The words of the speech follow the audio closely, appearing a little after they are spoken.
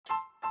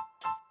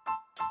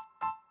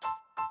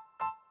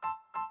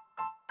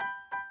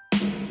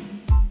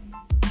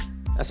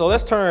And so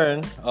let's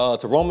turn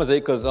to Romans 8,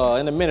 because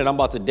in a minute I'm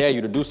about to dare you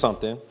to do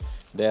something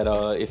that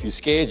if you're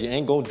scared, you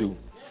ain't gonna do.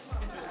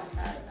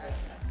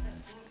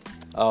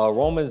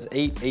 Romans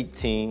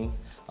 8:18.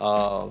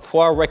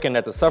 For I reckon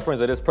that the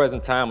sufferings of this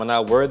present time are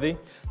not worthy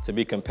to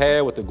be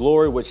compared with the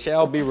glory which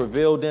shall be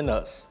revealed in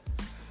us.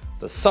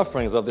 The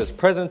sufferings of this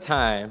present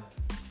time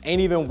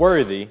ain't even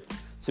worthy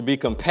to be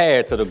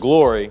compared to the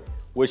glory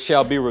which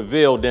shall be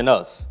revealed in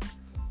us.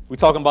 We're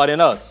talking about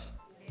in us.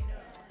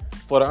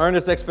 For the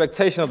earnest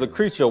expectation of the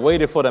creature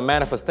waited for the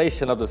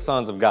manifestation of the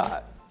sons of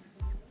God.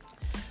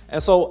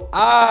 And so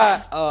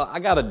I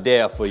got a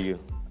dare for you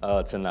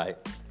tonight.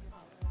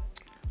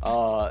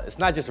 It's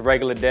not just a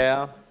regular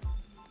dare.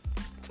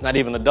 It's not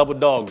even a double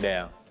dog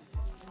dare.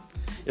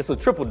 It's a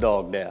triple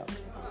dog dare.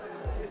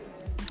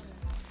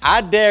 I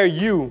dare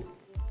you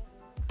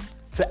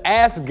to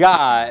ask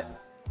God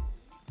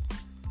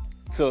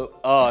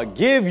to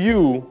give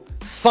you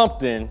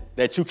something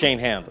that you can't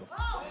handle.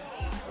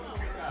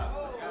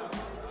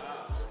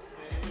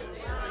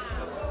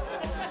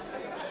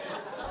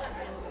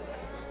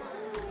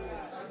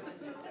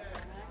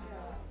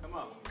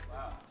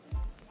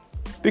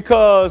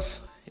 Because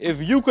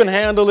if you can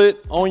handle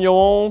it on your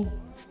own,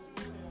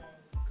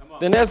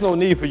 then there's no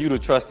need for you to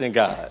trust in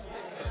God.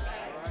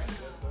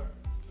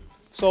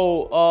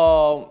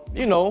 So,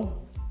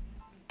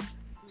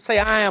 say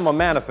I am a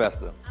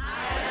manifester.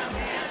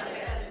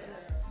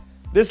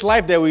 This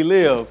life that we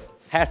live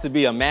has to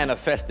be a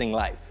manifesting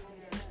life.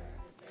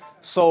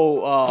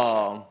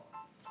 So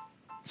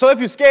if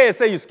you're scared,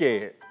 say you're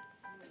scared.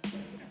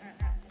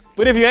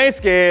 But if you ain't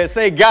scared,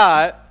 say,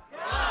 God,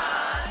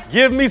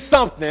 give me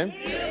something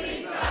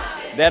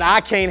that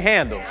I can't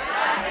handle.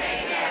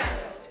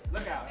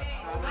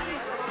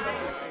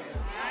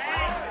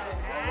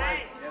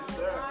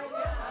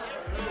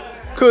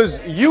 Because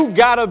you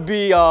got to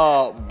be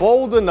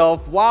bold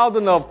enough, wild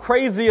enough,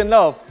 crazy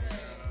enough.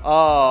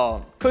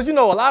 Because, a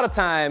lot of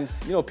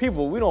times,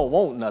 people, we don't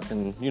want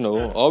nothing.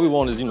 All we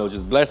want is,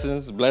 just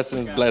blessings,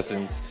 blessings,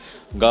 blessings.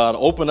 God,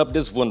 open up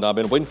this window. I've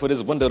been waiting for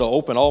this window to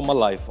open all my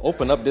life.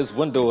 Open up this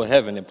window of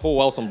heaven and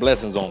pour out some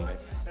blessings on me.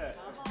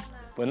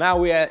 But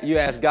now you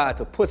ask God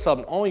to put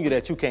something on you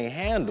that you can't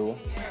handle.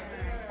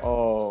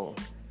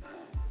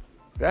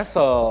 That's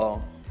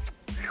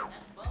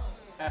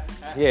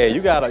yeah,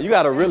 you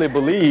gotta really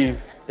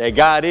believe that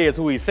God is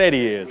who he said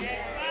he is.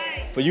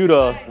 For you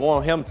to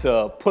want him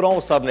to put on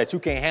something that you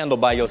can't handle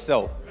by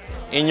yourself,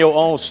 in your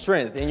own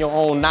strength, in your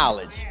own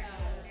knowledge,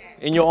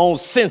 in your own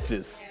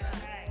senses.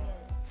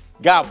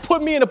 God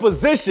put me in a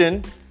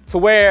position to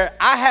where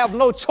I have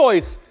no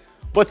choice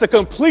but to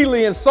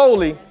completely and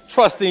solely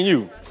trust in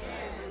you.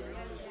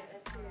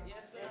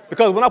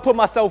 Because when I put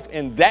myself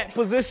in that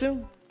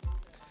position,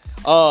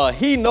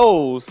 he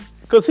knows,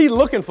 because he's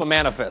looking for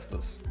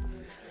manifestors.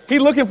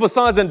 He's looking for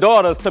sons and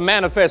daughters to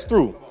manifest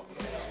through.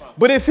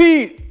 But if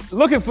he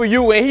looking for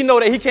you and he know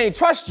that he can't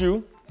trust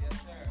you,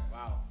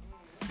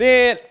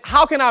 then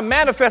how can I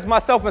manifest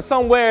myself in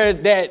somewhere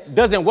that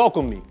doesn't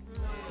welcome me?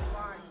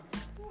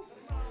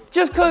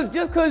 Just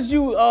cause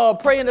you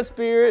pray in the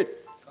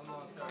spirit,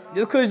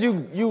 just cause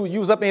you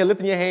was up in here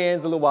lifting your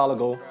hands a little while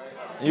ago,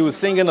 and you was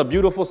singing a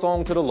beautiful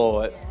song to the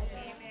Lord,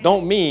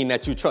 don't mean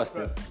that you trust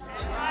him.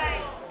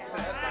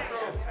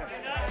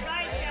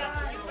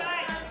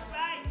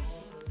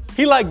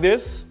 He like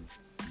this,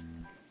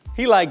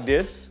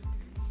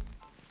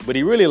 but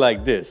he really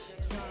like this.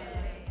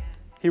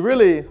 He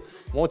really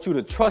wants you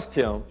to trust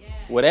him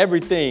with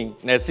everything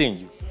that's in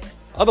you.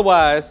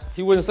 Otherwise,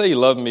 he wouldn't say you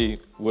love me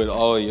with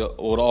all your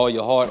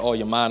heart, all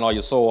your mind, all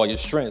your soul, all your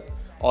strength,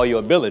 all your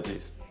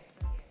abilities,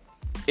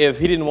 if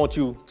he didn't want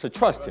you to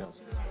trust him.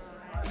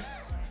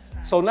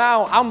 So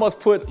now I must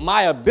put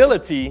my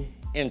ability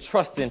in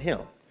trust in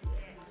him.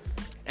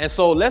 And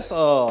so let's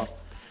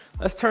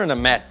turn to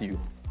Matthew.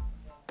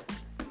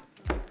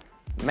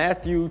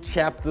 Matthew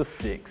chapter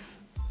 6.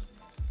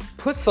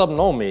 Put something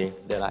on me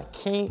that I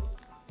can't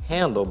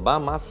handle by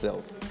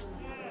myself.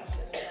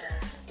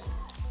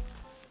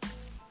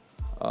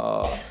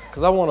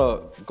 Because I want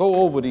to go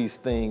over these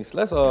things.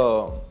 I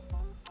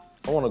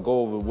want to go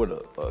over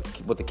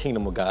what the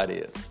kingdom of God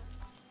is.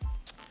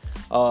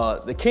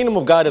 The kingdom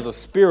of God is a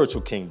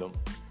spiritual kingdom.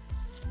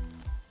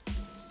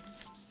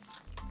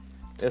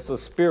 It's a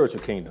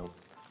spiritual kingdom.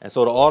 And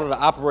so in order to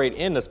operate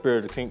in the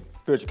spiritual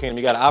kingdom,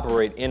 you got to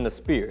operate in the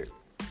spirit.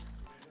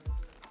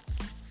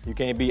 You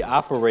can't be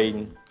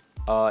operating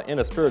in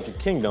a spiritual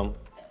kingdom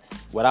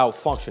without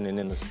functioning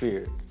in the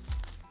spirit.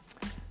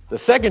 The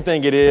second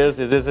thing it is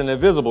it's an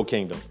invisible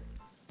kingdom.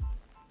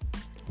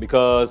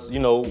 Because,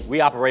 we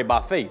operate by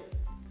faith.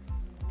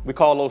 We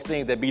call those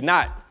things that be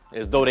not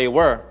as though they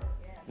were,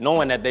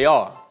 knowing that they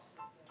are.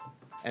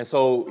 And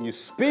so you're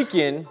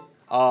speaking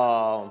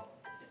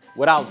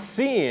without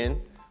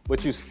seeing,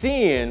 but you're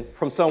seeing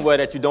from somewhere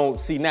that you don't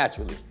see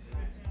naturally.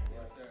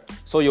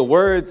 So your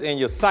words and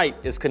your sight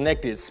is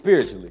connected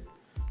spiritually,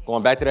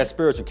 going back to that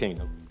spiritual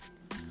kingdom.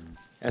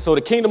 And so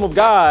the kingdom of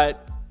God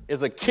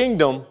is a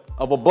kingdom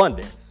of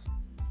abundance.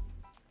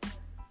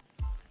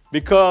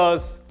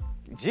 Because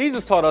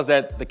Jesus taught us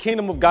that the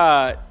kingdom of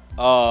God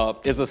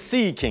is a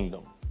seed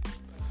kingdom.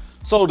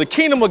 So the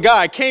kingdom of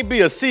God can't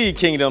be a seed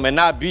kingdom and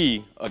not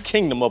be a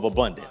kingdom of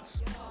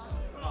abundance.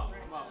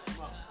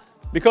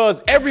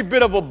 Because every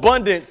bit of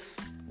abundance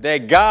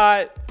that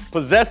God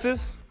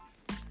possesses,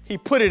 he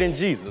put it in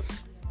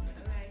Jesus.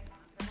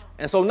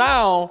 And so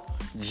now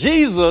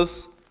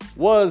Jesus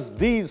was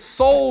the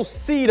sole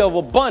seed of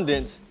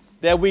abundance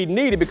that we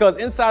needed, because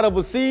inside of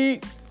a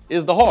seed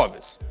is the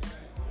harvest.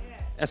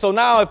 And so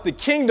now if the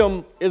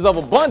kingdom is of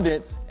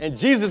abundance and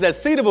Jesus that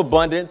seed of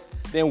abundance,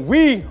 then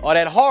we are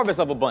that harvest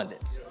of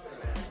abundance.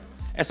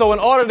 And so in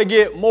order to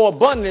get more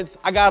abundance,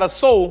 I got to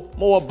sow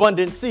more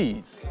abundant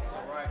seeds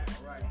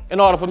in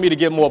order for me to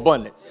get more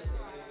abundance.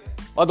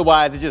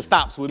 Otherwise, it just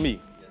stops with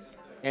me.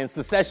 And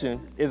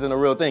succession isn't a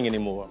real thing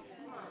anymore.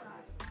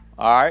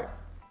 All right.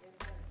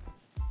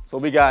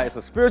 So it's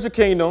a spiritual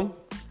kingdom,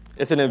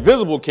 it's an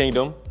invisible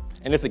kingdom,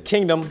 and it's a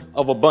kingdom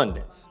of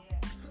abundance.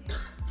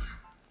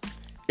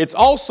 It's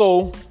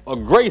also a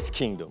grace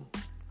kingdom.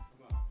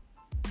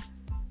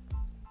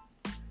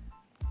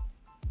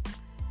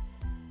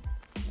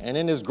 And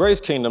in this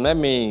grace kingdom, that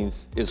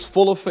means it's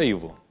full of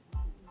favor.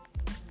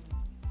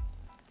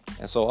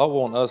 And so I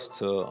want us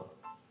to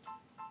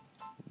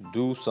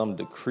do some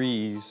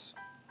decrees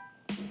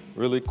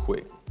really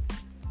quick.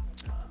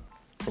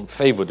 Some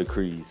favor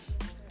decrees.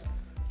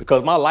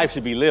 Because my life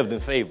should be lived in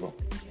favor.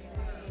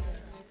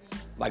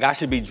 Like I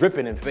should be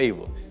dripping in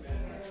favor.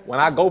 When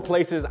I go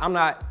places, I'm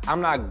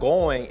not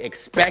going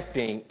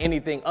expecting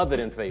anything other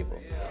than favor.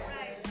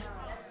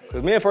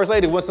 Because me and First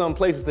Lady went some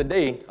places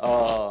today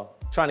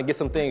trying to get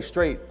some things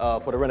straight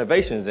for the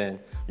renovations. And,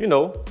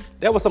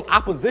 there was some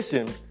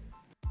opposition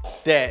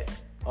that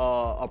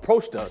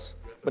approached us.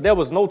 But there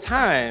was no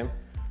time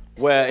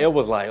where it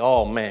was like,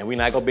 oh, man, we're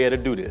not going to be able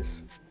to do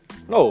this.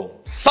 No,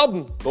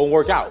 something going to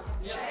work out.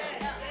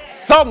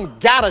 Something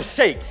got to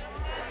shake.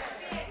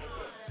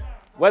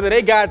 Whether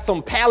they got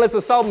some pallets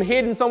or something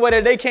hidden somewhere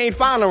that they can't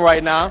find them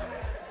right now,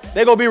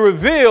 they're going to be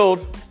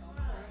revealed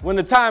when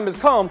the time has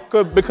come,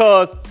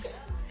 because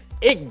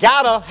it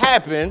got to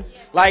happen.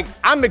 Like,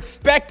 I'm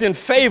expecting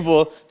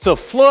favor to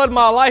flood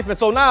my life. And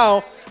so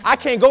now I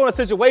can't go in a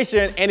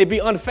situation and it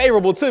be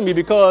unfavorable to me,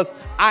 because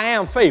I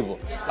am favor.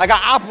 Like, I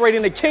operate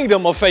in the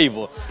kingdom of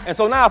favor. And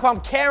so now if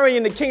I'm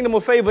carrying the kingdom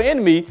of favor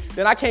in me,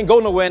 then I can't go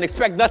nowhere and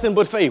expect nothing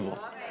but favor.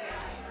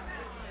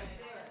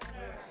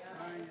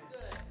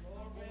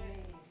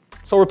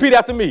 So repeat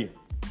after me.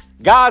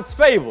 God's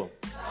favor,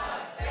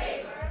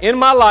 in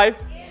my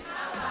life,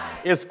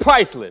 is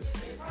priceless.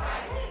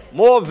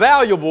 More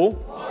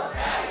valuable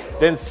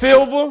than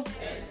silver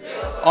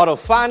or the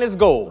finest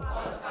gold.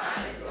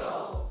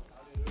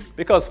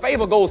 Because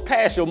favor goes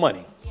past your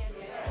money.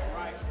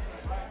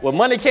 What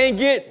money can't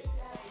get,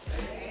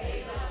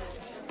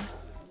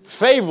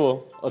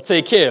 favor will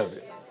take care of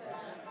it.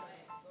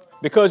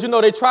 Because,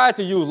 they tried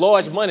to use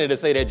large money to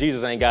say that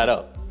Jesus ain't got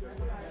up.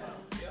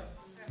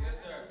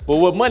 But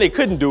what money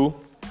couldn't do,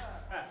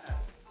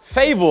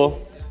 favor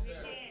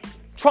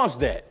trumps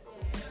that.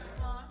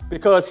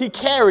 Because he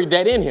carried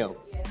that in him.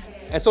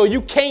 And so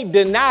you can't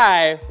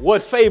deny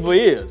what favor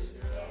is.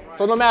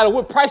 So no matter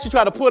what price you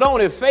try to put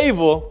on it,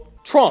 favor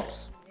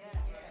trumps.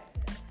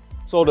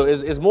 So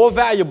it's more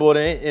valuable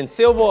than in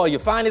silver or your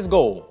finest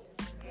gold.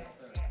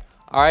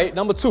 All right,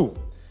 number 2.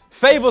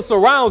 Favor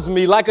surrounds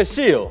me like a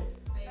shield.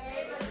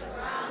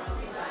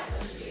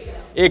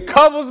 It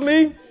covers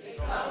me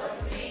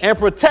and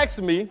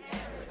protects me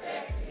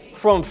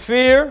from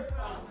fear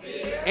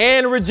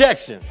and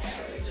rejection.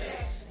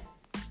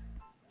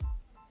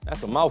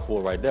 That's a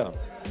mouthful right there.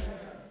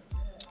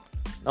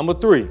 Number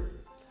 3,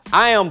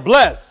 I am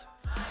blessed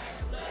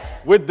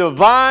with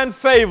divine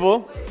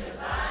favor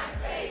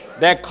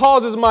that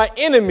causes my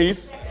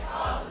enemies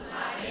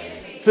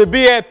to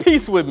be at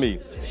peace with me.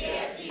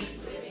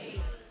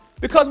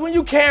 Because when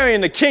you're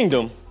carrying the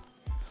kingdom,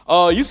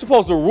 you're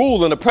supposed to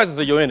rule in the presence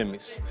of your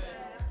enemies.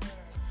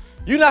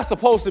 You're not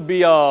supposed to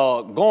be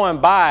going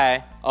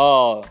by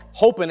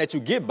hoping that you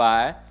get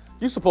by.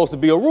 You're supposed to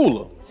be a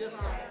ruler.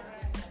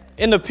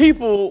 And the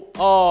people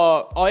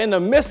are in the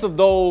midst of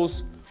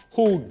those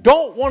who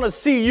don't want to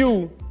see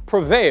you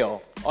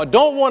prevail or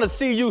don't want to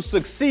see you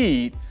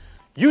succeed.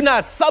 You're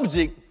not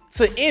subject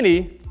to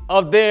any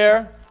of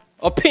their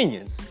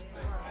opinions.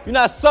 You're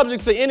not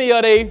subject to any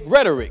of their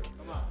rhetoric,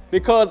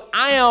 because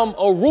I am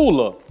a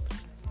ruler.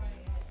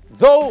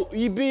 Though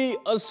you be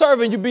a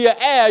servant, you be an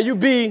heir, you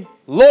be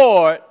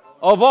Lord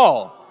of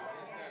all.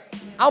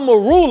 I'm a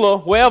ruler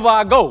wherever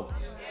I go,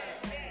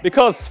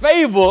 because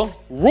favor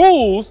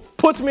rules,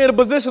 puts me in a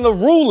position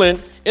of ruling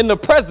in the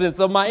presence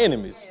of my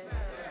enemies.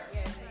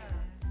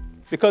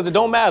 Because it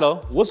don't matter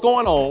what's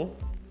going on,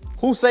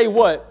 who say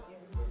what,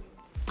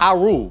 I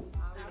rule.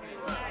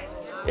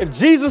 If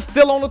Jesus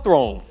still on the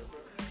throne,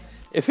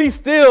 if he's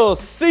still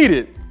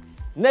seated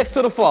next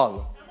to the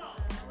Father,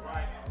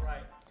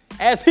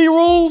 as he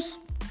rules,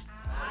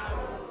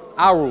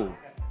 I rule.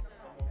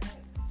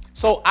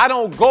 So I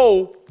don't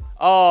go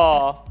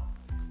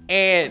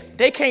and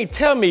they can't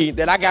tell me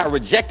that I got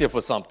rejected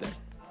for something,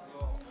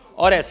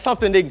 or that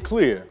something didn't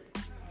clear.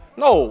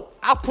 No,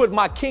 I put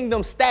my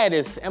kingdom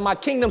status and my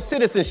kingdom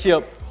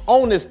citizenship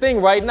on this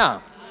thing right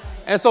now.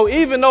 And so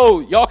even though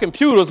y'all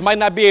computers might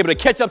not be able to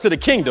catch up to the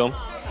kingdom,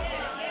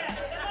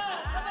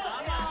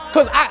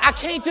 because I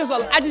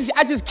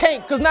just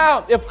can't, because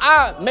now if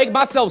I make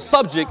myself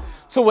subject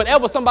to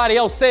whatever somebody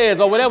else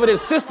says or whatever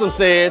this system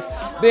says,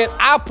 then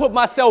I put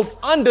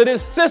myself under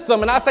this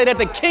system and I say that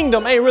the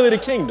kingdom ain't really the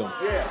kingdom.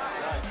 Yeah.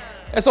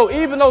 And so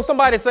even though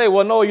somebody say,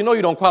 well, no, you know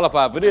you don't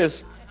qualify for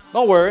this,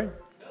 don't worry.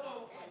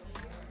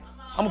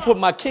 I'm going to put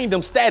my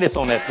kingdom status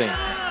on that thing.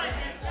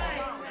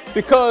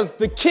 Because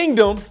the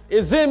kingdom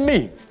is in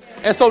me.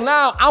 And so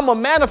now I'm a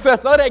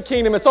manifest of that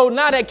kingdom. And so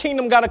now that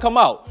kingdom got to come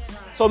out.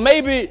 So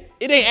maybe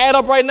it ain't add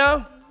up right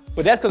now,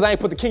 but that's because I ain't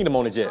put the kingdom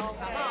on it yet.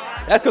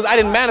 That's because I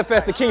didn't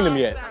manifest the kingdom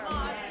yet.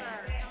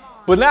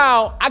 But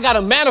now I got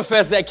to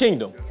manifest that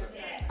kingdom.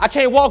 I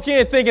can't walk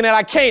in thinking that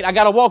I can't. I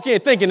got to walk in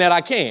thinking that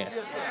I can.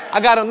 I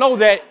got to know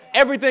that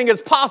everything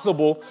is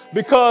possible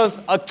because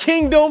a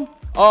kingdom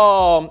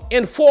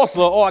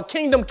enforcer or a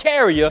kingdom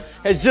carrier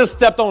has just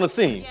stepped on the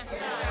scene.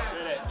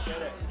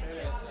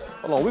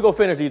 Hold on, we're going to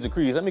finish these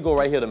decrees. Let me go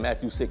right here to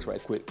Matthew 6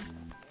 right quick.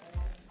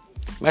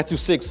 Matthew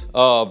 6,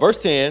 verse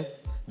 10.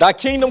 Thy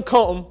kingdom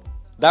come,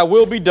 thy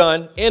will be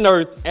done in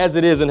earth as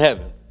it is in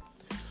heaven.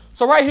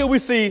 So right here we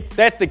see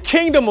that the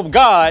kingdom of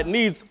God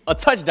needs a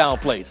touchdown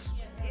place.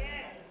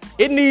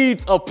 It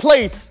needs a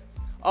place.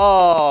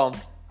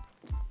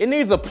 It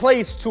needs a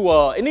place to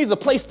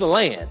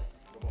land.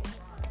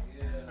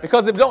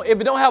 Because if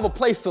it don't have a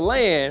place to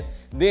land,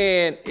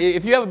 then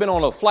if you ever been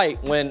on a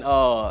flight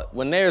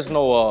when there's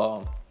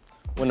no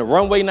when the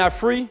runway not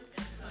free,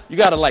 you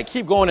gotta like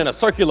keep going in a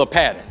circular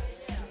pattern,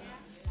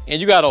 and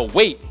you gotta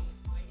wait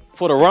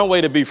for the runway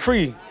to be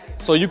free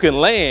so you can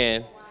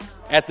land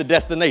at the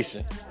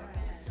destination.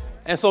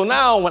 And so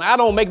now when I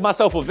don't make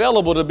myself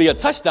available to be a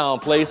touchdown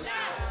place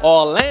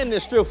or a landing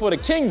strip for the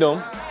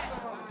kingdom,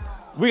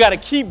 we got to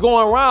keep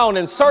going around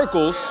in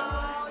circles.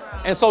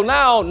 And so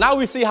now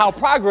we see how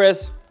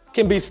progress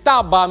can be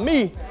stopped by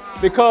me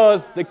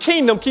because the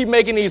kingdom keep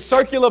making these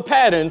circular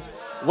patterns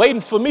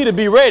waiting for me to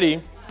be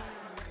ready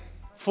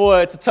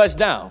for it to touch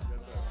down.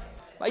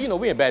 Like,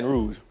 we in Baton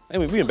Rouge. I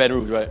mean, we in Baton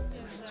Rouge, right?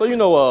 So,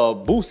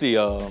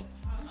 Boosie,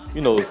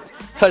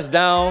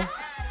 touchdown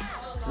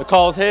to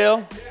cause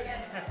hell.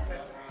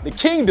 The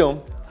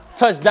kingdom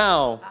touched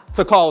down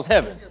to cause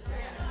heaven.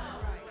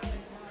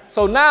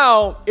 So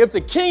now, if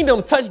the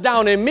kingdom touched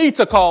down in me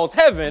to cause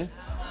heaven,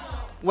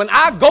 when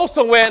I go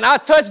somewhere and I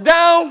touch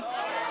down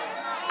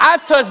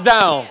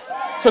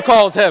to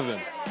cause heaven.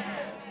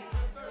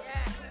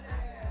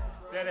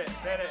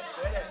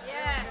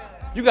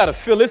 You got to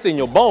feel this in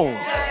your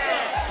bones.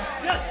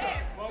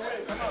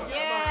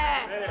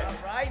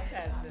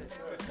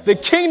 The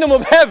kingdom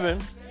of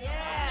heaven,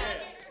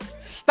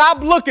 stop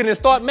looking and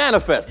start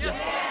manifesting.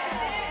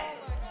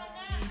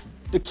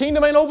 The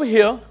kingdom ain't over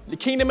here. The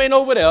kingdom ain't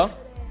over there.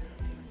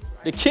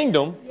 The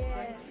kingdom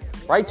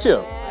right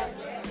here.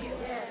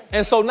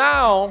 And so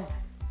now,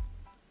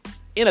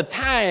 in a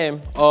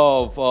time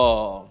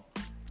of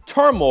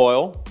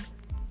turmoil,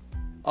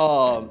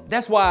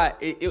 that's why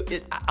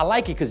I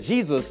like it, because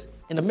Jesus,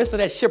 in the midst of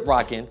that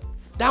shipwrecking,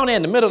 down there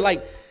in the middle,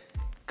 like,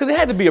 because it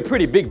had to be a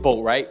pretty big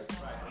boat, right?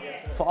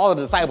 For all of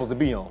the disciples to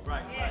be on.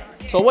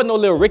 So it wasn't no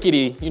little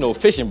rickety,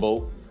 fishing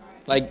boat.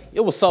 Like, it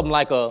was something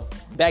like a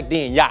back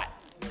then yacht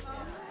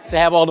to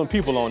have all them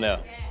people on there.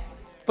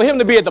 For him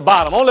to be at the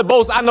bottom. Only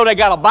boats I know that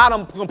got a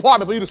bottom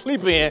compartment for you to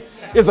sleep in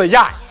is a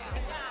yacht.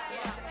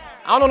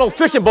 I don't know no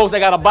fishing boats that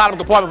got a bottom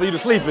compartment for you to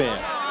sleep in.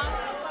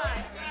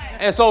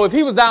 And so if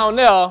he was down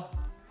there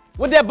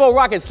with that boat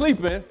rocket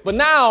sleeping, but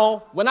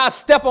now when I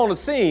step on the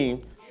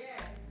scene,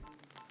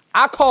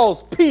 I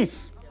cause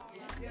peace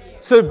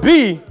to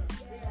be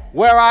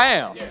where I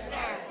am.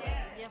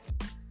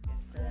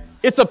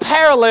 It's a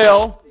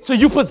parallel to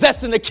you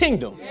possessing the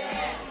kingdom.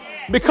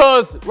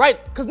 Because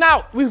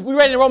now we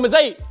read in Romans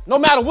 8, no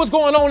matter what's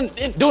going on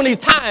during these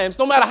times,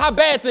 no matter how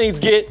bad things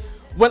get,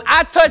 when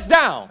I touch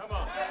down,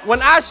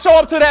 when I show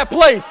up to that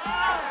place,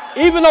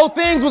 even though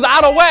things was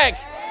out of whack,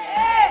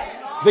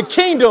 the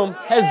kingdom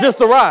has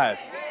just arrived.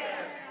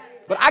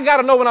 But I got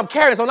to know what I'm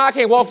carrying, so now I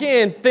can't walk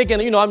in thinking,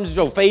 I'm just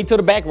going to fade to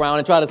the background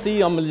and try to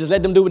see, I'm going to just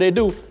let them do what they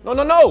do.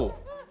 No.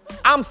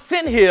 I'm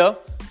sent here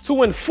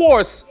to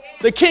enforce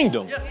the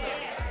kingdom.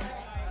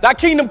 Thy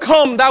kingdom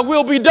come, thy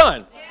will be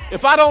done.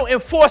 If I don't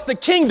enforce the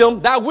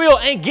kingdom, thy will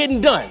ain't getting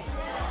done.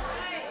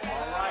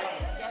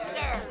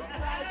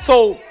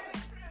 So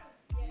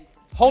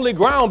holy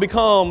ground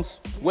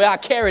becomes where I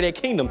carry that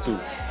kingdom to.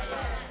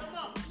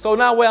 So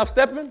now where I'm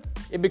stepping,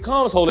 it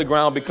becomes holy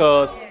ground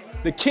because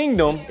the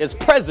kingdom is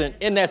present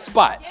in that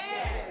spot.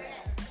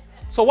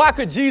 So why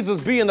could Jesus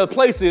be in the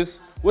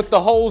places with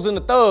the hoes and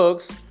the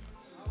thugs?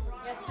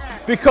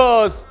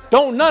 Because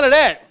don't none of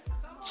that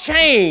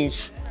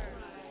change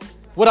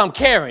what I'm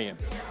carrying.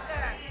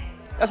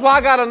 That's why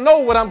I got to know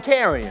what I'm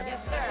carrying.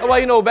 That's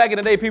why, back in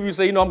the day, people used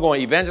to say, I'm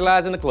going to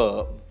evangelize in the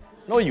club.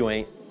 No, you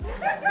ain't.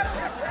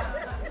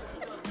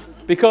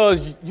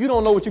 Because you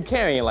don't know what you're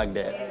carrying like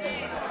that.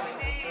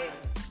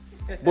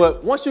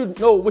 But once you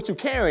know what you're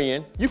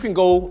carrying, you can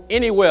go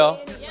anywhere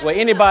where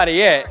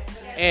anybody at,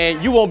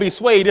 and you won't be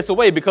swayed this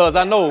away because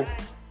I know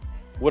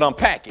what I'm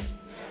packing.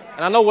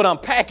 And I know what I'm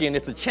packing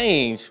is to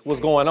change what's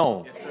going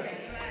on.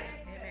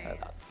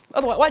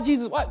 Otherwise,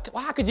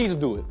 how could Jesus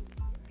do it?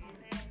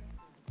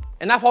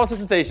 And not fall into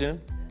temptation,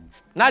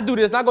 not do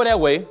this, not go that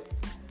way,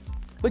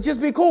 but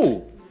just be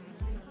cool.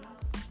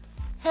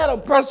 Had a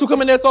person who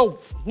come in there,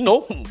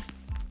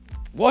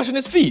 washing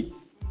his feet.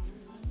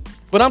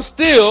 But I'm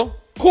still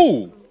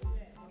cool.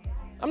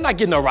 I'm not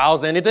getting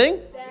aroused or anything.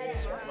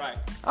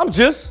 I'm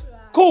just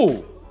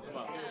cool.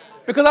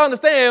 Because I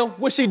understand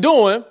what she's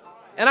doing,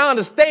 and I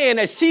understand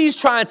that she's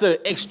trying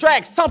to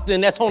extract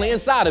something that's on the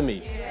inside of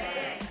me.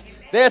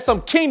 There's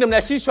some kingdom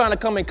that she's trying to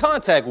come in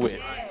contact with.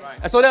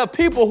 And so there are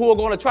people who are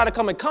going to try to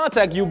come in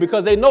contact you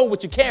because they know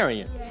what you're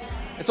carrying.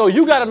 And so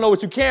you got to know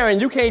what you're carrying.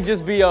 You can't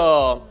just be,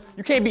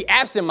 you can't be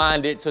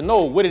absent-minded to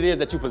know what it is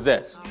that you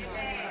possess.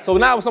 So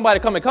now when somebody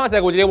come in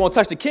contact with you, they won't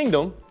touch the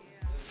kingdom.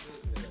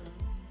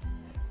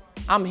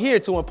 I'm here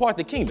to impart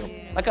the kingdom.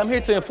 Like I'm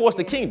here to enforce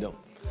the kingdom.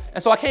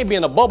 And so I can't be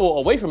in a bubble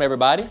away from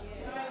everybody.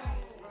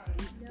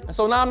 And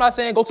so now I'm not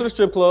saying go to the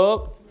strip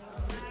club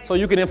so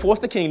you can enforce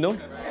the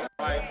kingdom.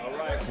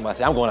 Somebody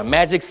say, I'm going to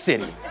Magic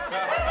City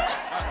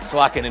so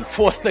I can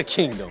enforce the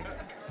kingdom.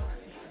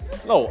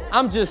 No,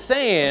 I'm just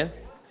saying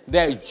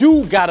that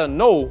you got to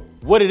know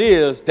what it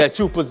is that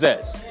you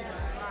possess.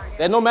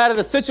 That no matter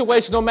the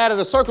situation, no matter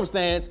the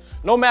circumstance,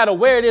 no matter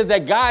where it is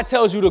that God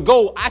tells you to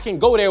go, I can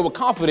go there with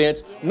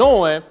confidence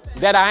knowing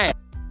that I am.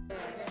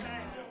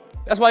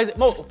 That's why he said,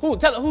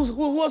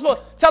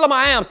 tell him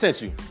I am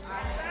sent you.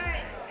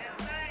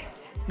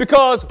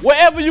 Because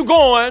wherever you're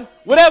going,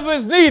 whatever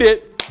is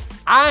needed,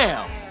 I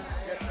am.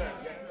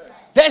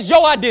 That's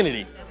your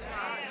identity.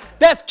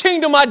 That's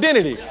kingdom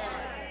identity.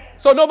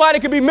 So nobody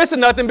can be missing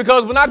nothing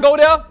because when I go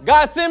there,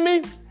 God sent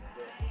me,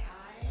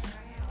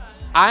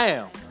 I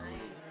am.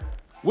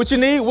 What you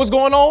need, what's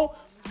going on?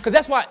 Because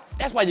that's why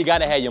you got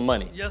to have your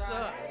money. Yes,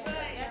 sir.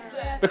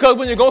 Because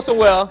when you go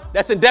somewhere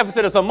that's in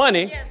deficit of some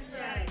money,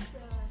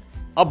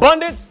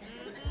 abundance,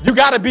 you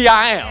got to be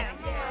I am.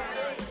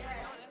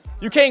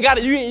 You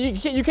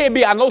can't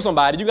be I know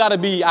somebody. You got to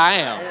be I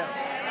am.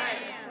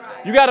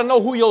 You got to know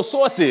who your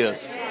source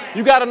is.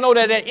 You got to know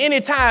that at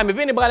any time, if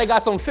anybody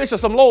got some fish or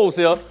some loaves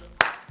here,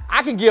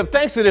 I can give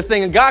thanks to this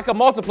thing and God can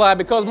multiply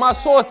because my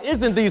source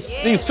isn't these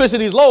fish or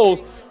these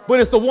loaves,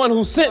 but it's the one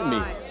who sent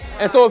me.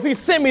 And so if he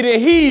sent me, then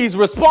he's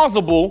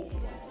responsible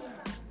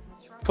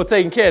for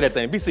taking care of that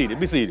thing. Be seated,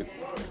 be seated.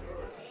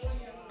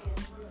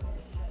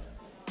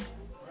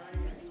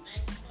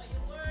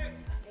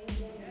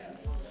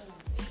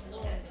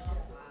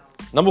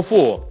 Number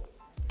 4,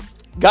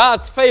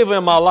 God's favor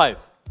in my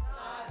life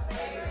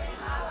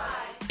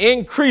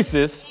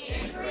increases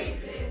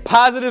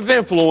positive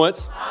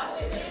influence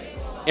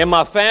in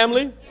my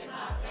family,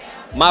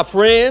 my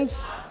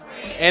friends,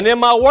 and in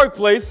my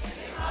workplace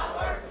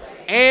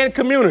and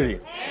community.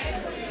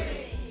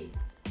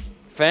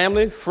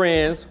 Family,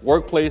 friends,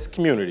 workplace,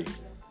 community.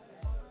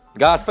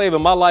 God's favor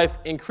in my life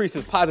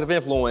increases positive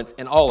influence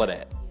in all of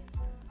that.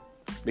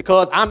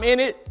 Because I'm in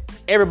it,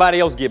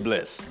 everybody else get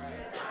blessed.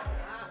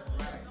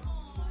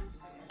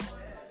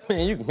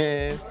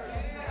 Man.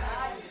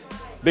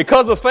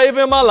 Because of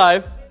favor in my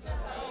life,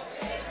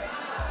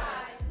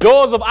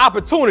 doors of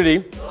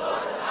opportunity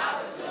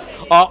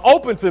are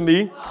open to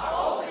me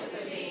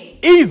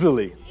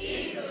easily.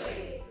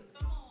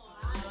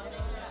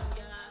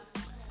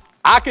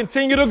 I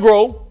continue to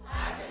grow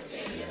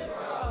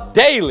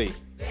daily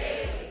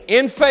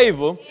in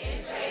favor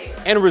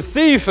and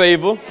receive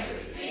favor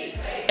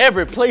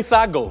every place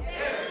I go.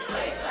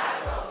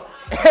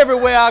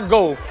 Everywhere I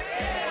go,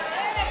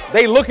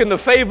 they looking to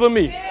favor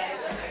me.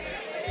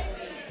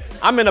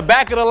 I'm in the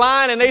back of the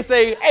line and they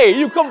say, hey,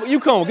 you come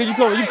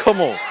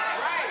on.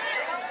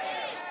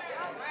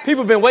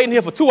 People been waiting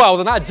here for 2 hours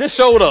and I just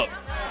showed up.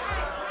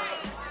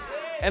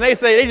 And they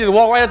just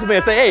walk right up to me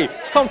and say,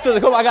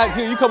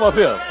 hey, you come up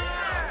here.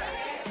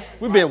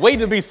 We've been waiting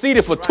to be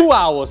seated for 2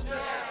 hours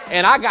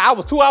and I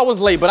was 2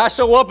 hours late, but I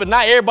show up and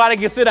not everybody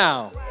can sit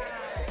down.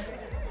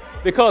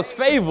 Because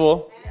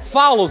favor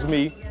follows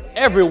me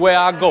everywhere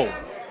I go.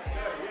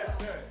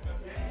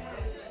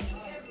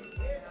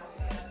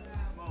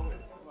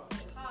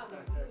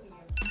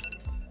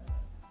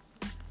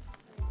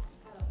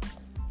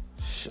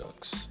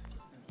 Shucks.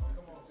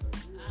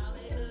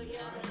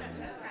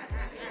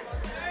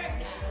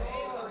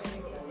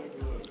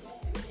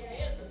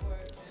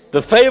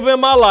 The favor in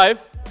my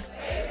life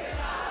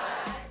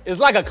is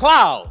like a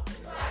cloud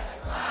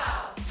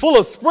full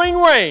of spring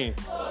rain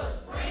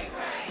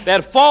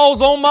that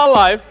falls on my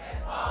life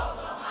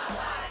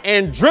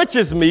and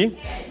drenches me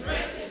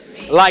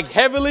like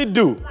heavenly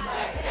dew,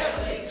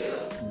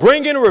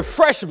 bringing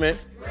refreshment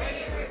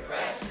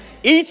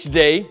each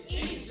day,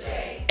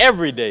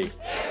 every day.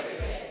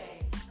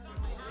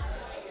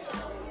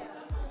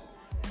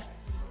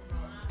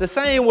 The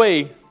same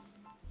way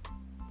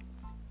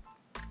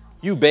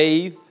you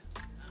bathe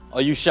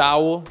or you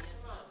shower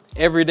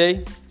every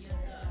day,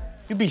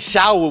 you be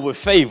showered with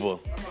favor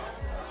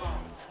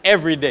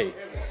every day.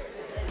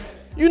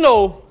 You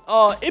know,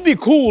 it'd be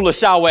cool to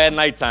shower at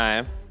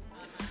nighttime,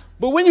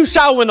 but when you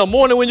shower in the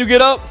morning when you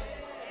get up,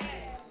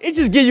 it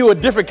just gives you a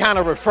different kind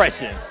of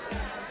refreshing.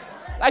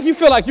 Like you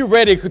feel like you're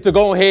ready to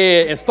go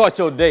ahead and start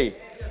your day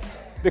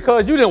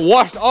because you done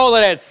washed all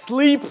of that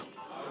sleep,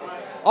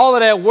 all of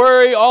that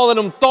worry, all of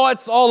them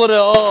thoughts, all of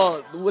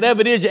the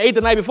whatever it is you ate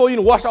the night before, you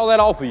done washed all that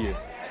off of you.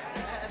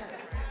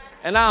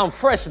 And now I'm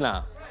fresh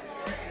now.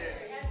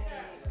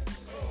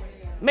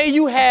 May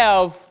you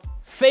have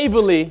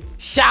favorably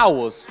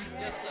showers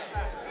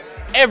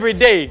every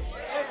day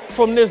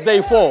from this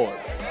day forward.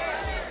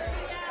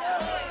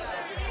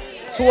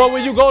 So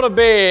when you go to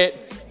bed,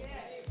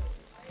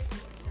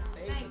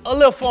 a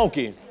little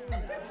funky.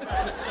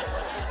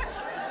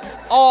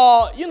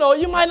 Or, you know,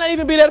 you might not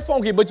even be that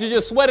funky, but you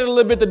just sweated a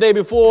little bit the day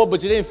before,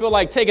 but you didn't feel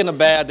like taking a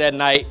bath that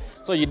night,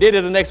 so you did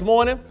it the next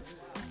morning.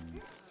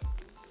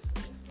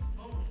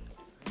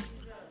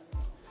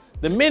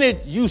 The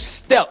minute you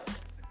step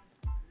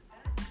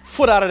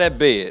foot out of that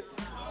bed,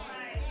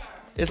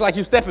 it's like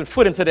you stepping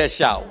foot into that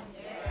shower.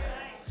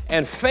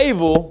 And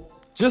favor,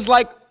 just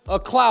like a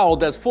cloud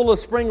that's full of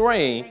spring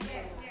rain,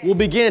 will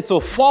begin to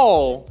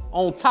fall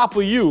on top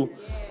of you,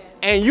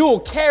 and you'll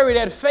carry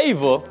that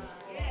favor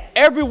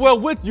everywhere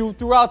with you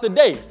throughout the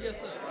day.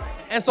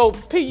 And so,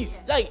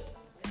 like,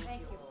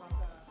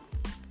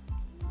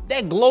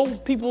 that glow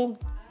people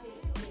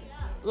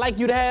like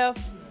you to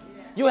have,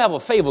 you have a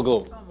favor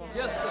glow.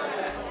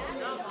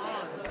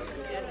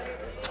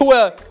 To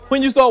where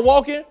when you start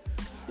walking,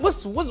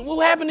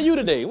 what happened to you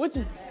today? What's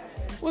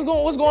going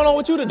on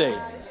with you today?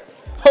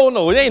 Oh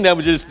no, it ain't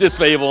never just this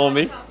favor on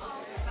me.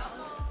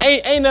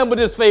 Ain't nothing but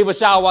this favor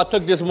shower I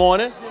took this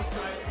morning.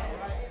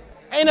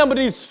 Ain't nothing but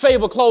these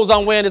favor clothes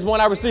I'm wearing this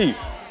morning I received.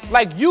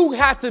 Like you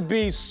have to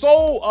be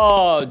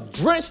so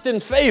drenched in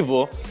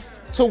favor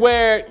to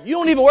where you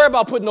don't even worry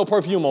about putting no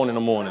perfume on in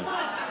the morning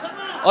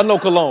or no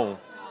cologne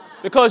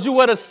because you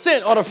wear the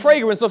scent or the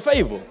fragrance of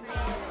favor.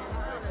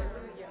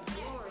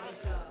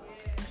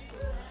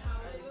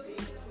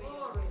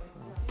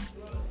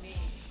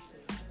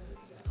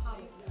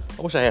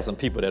 I wish I had some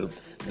people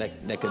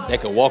that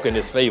could walk in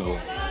this favor.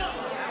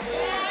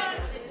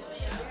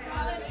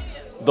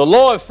 The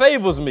Lord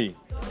favors me.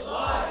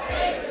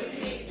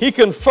 He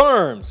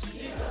confirms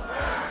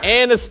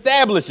and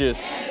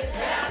establishes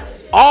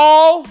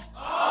all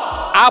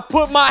I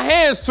put my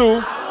hands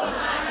to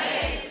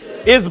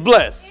is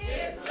blessed.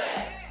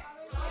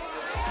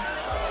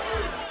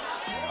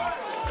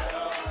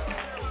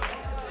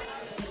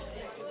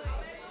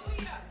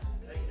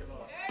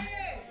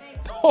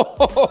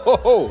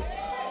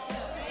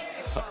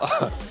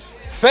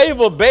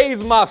 Favor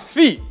bathes my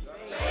feet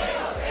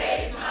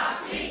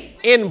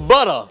in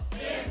butter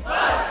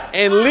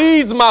and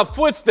leads my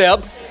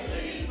footsteps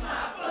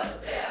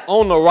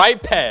on the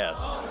right path.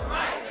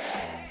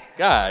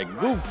 God,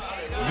 good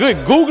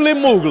googly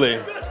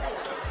moogly.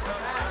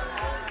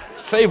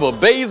 Favor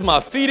bathes my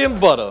feet in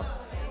butter.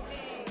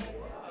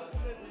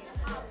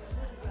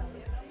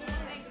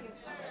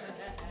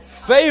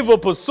 Favor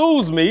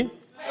pursues me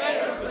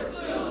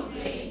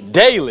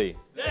daily,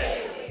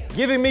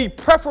 giving me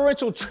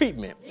preferential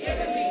treatment.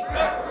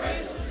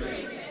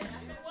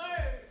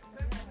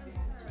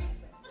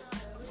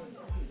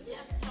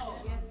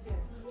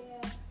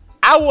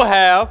 I will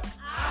have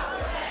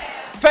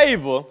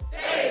favor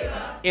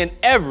in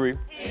every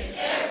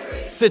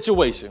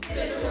situation.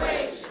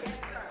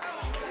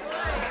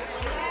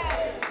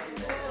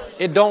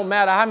 It don't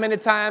matter how many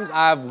times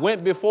I've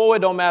went before. It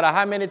don't matter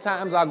how many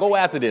times I go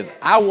after this.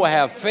 I will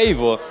have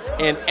favor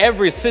in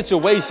every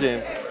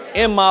situation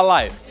in my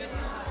life.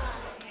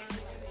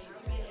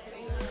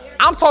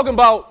 I'm talking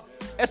about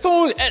I'm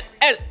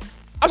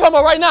talking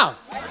about right now.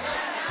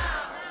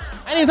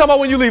 I ain't even talking about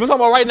when you leave. I'm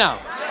talking about right now.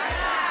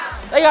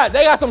 They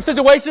got some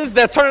situations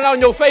that's turning out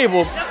in your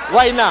favor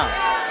right now.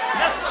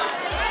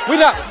 We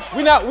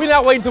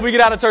not waiting till we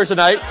get out of church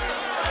tonight.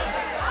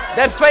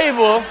 That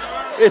favor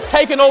is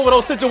taking over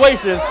those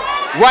situations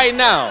right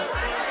now.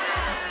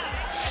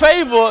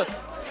 Favor.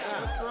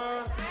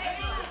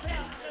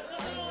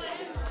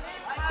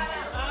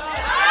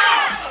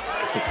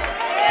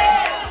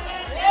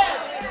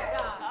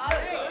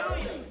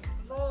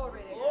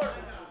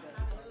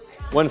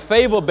 When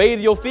favor bathe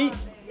your feet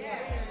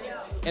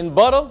in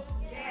butter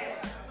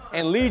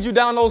and lead you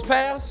down those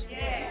paths,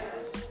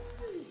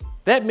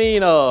 that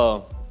means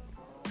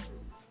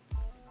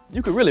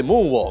you could really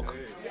moonwalk.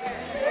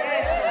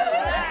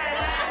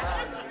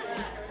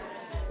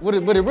 But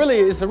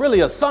it's really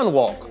a sun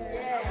walk.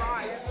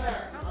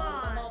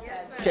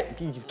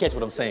 Can you catch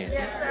what I'm saying?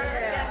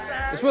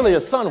 It's really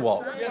a sun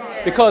walk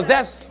because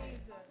that's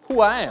who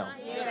I am.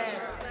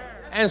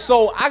 And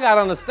so I got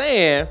to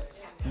understand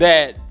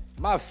that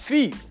my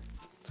feet,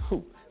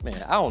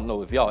 man, I don't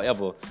know if y'all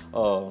ever,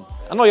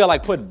 I know y'all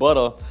like put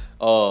butter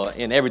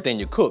in everything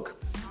you cook.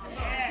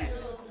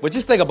 But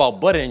just think about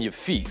butter in your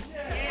feet.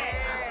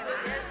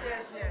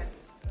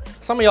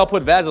 Some of y'all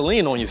put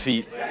Vaseline on your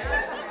feet.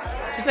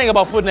 Just think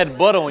about putting that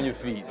butter on your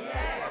feet.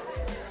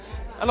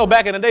 I know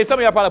back in the day, some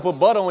of y'all probably put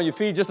butter on your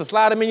feet just to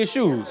slide them in your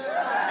shoes.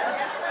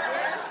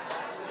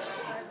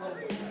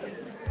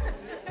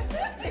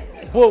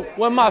 Well,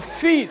 when my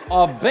feet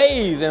are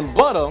bathed in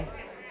butter,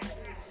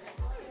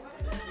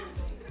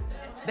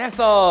 it's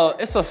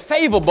a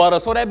favor butter,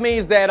 so that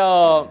means that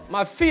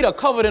my feet are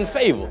covered in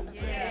favor.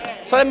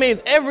 So that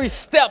means every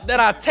step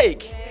that I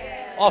take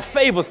are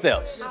favor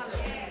steps.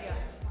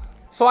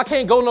 So I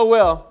can't go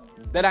nowhere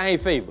that I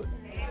ain't favored.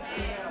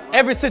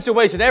 Every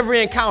situation,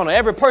 every encounter,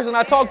 every person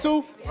I talk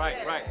to,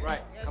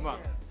 Right. Come on.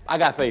 I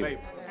got favor.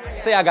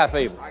 Say I got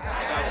favor.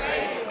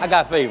 I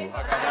got favor.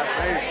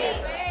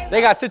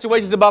 They got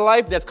situations in my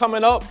life that's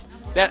coming up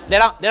that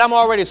I'm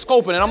already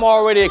scoping and I'm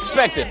already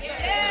expecting.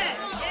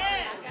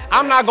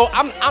 I'm not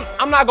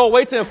gonna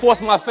wait to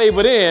enforce my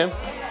favor then.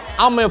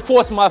 I'm gonna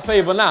enforce my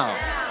favor now.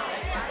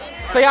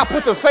 Say I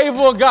put the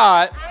favor of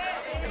God.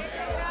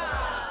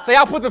 Say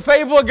I put the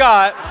favor of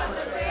God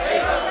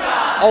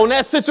on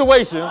that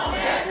situation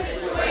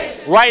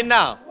right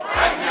now.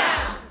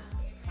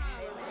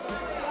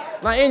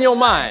 Now in your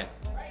mind,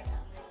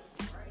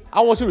 I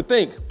want you to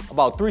think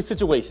about 3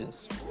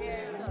 situations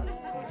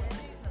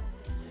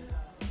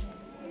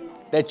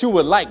that you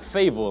would like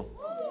favor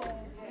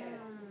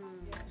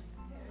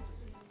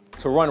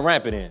to run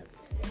rampant in.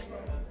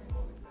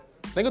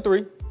 Think of 3.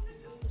 You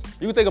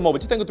can think of more, but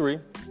just think of 3.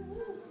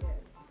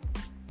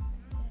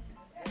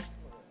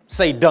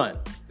 Say done.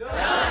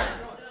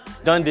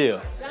 Done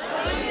deal.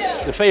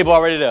 The favor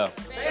already there.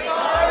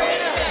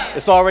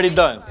 It's already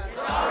done.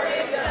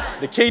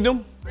 The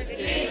kingdom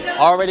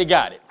already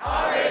got it.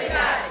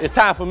 It's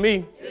time for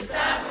me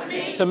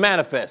to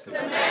manifest it,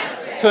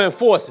 to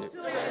enforce it,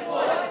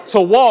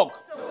 to walk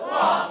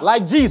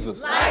like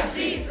Jesus.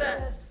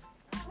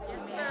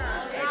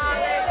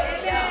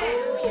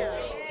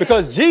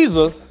 Because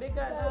Jesus,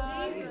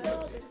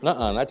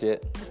 not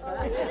yet.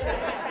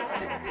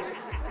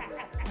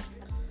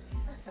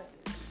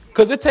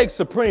 Because it takes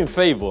supreme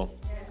favor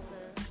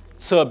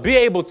to be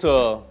able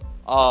to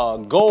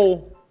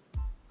go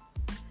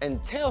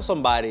and tell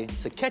somebody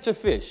to catch a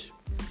fish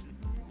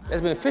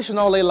that's been fishing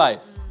all their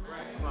life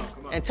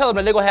and tell them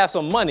that they're going to have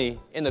some money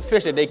in the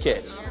fish that they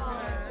catch.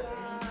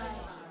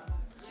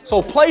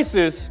 So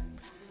places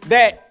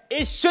that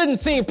it shouldn't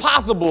seem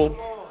possible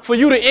for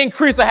you to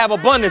increase or have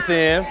abundance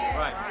in,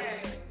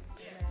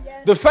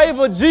 the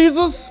favor of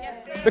Jesus,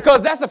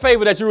 because that's the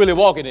favor that you're really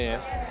walking in.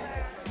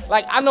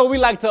 Like, I know we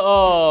like to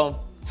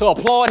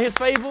applaud his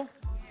favor,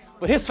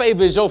 but his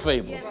favor is your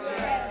favor.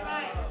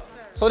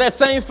 So that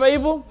same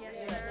favor,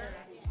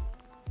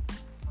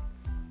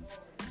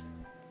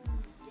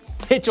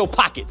 hit your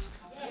pockets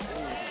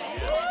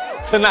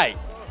tonight.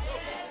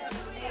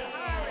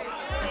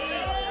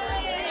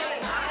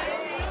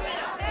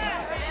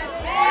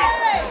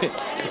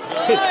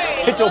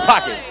 Hit your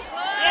pockets.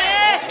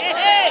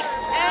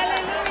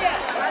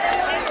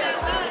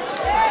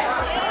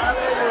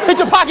 Hit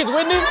your pockets,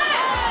 Whitney.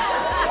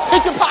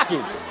 Hit your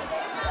pockets.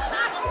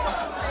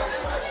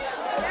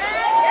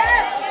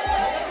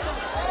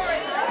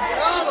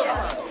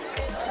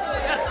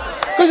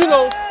 Cause you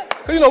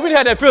know, we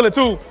had that feeling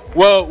too.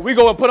 Well, we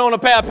go and put on a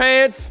pair of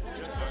pants,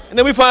 and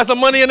then we find some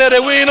money in there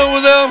that we ain't know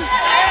was them.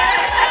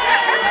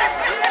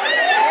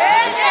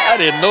 I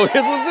didn't know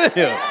this was in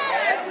here.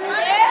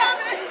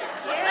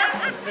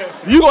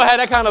 You gonna have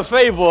that kind of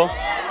favor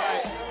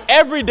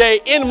every day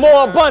in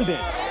more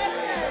abundance.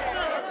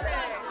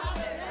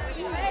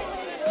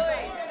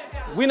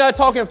 We're not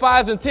talking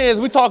 5s and 10s.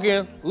 We're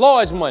talking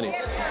large money.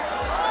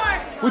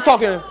 We're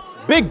talking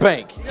big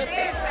bank.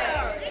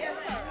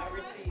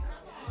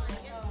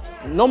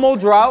 No more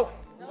drought.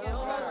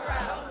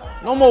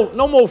 No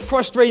more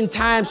frustrating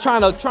times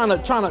trying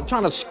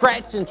to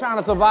scratch and trying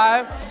to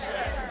survive.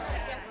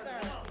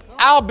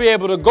 I'll be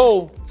able to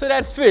go to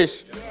that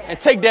fish and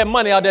take that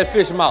money out that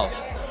fish mouth.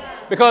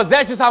 Because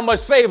that's just how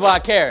much favor I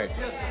carry.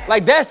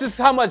 Like, that's just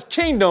how much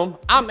kingdom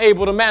I'm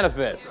able to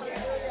manifest.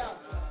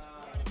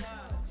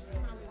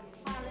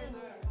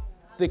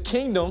 The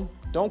kingdom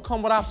don't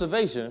come with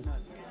observation,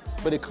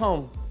 but it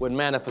comes with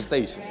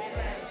manifestation.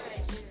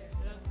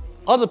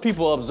 Other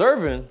people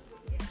observing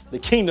the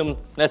kingdom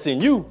that's in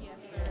you,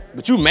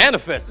 but you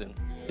manifesting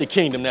the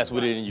kingdom that's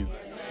within you.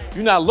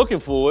 You're not looking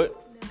for it,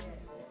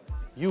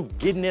 you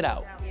getting it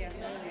out.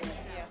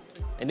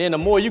 And then the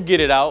more you get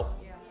it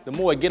out, the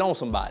more it get on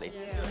somebody.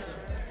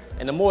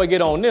 And the more it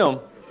get on them,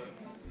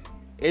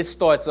 it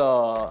starts,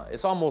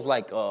 it's almost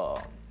like,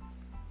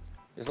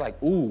 it's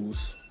like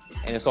ooze,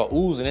 and it starts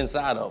oozing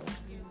inside of them.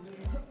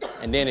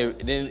 And then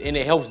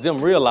it helps them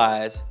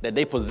realize that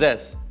they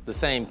possess the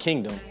same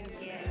kingdom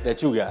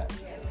that you got.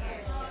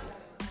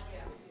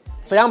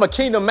 Say, I'm a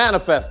kingdom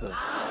manifester.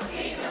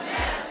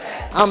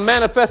 I'm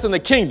manifesting the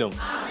kingdom.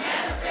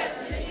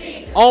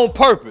 On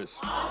purpose.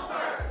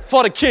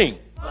 For the king.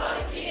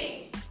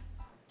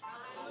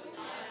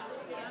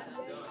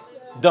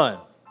 Done.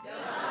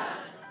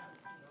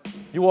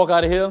 You walk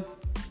out of here,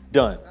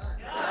 done.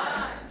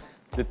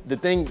 The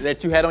thing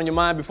that you had on your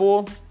mind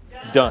before,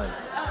 done.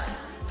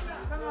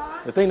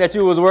 The thing that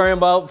you was worrying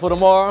about for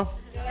tomorrow,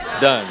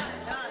 done.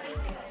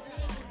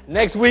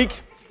 Next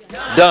week,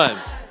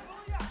 done.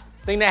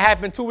 Thing that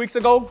happened 2 weeks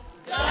ago,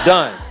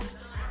 done.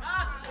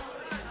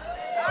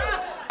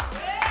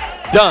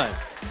 Done.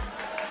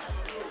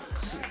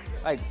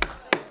 Like,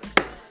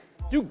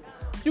 you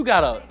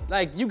gotta,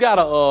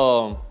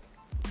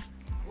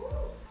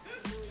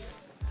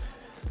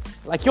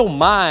 like your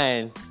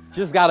mind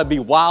just gotta be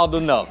wild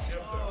enough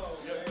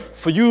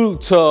for you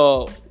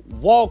to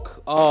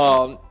walk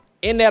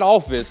in that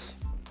office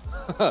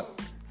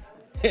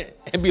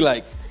and be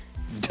like,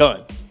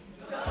 done.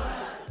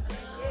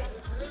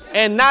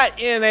 And not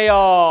in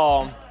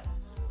a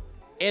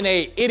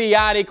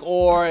idiotic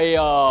or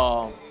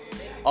a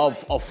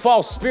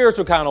false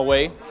spiritual kind of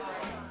way,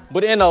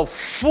 but in a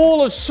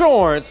full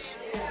assurance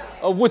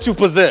of what you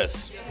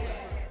possess.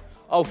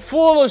 A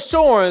full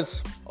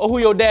assurance of who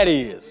your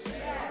daddy is.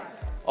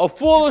 A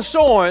full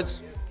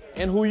assurance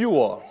in who you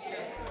are.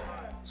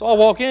 So I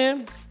walk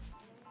in,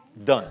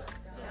 done.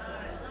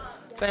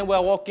 Same way I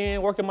walk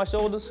in, working my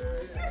shoulders.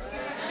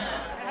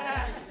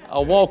 I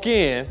walk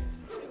in,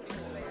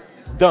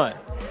 done.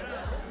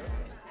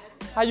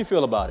 How you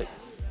feel about it?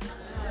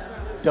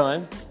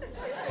 Done.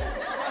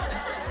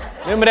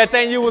 Remember that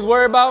thing you was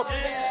worried about?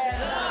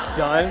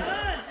 Done.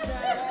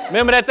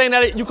 Remember that thing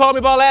that you called me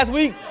about last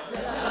week?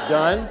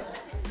 Done.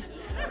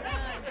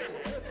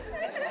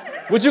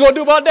 What you gonna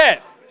do about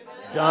that?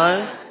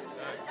 Done.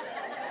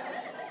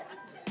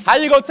 How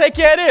you gonna take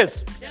care of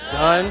this?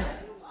 Done.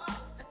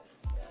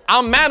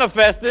 I'm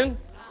manifesting.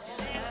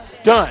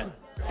 Done.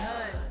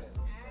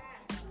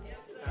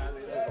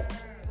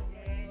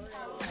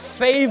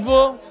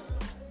 Favor,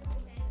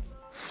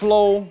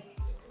 flow,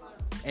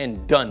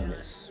 and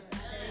doneness.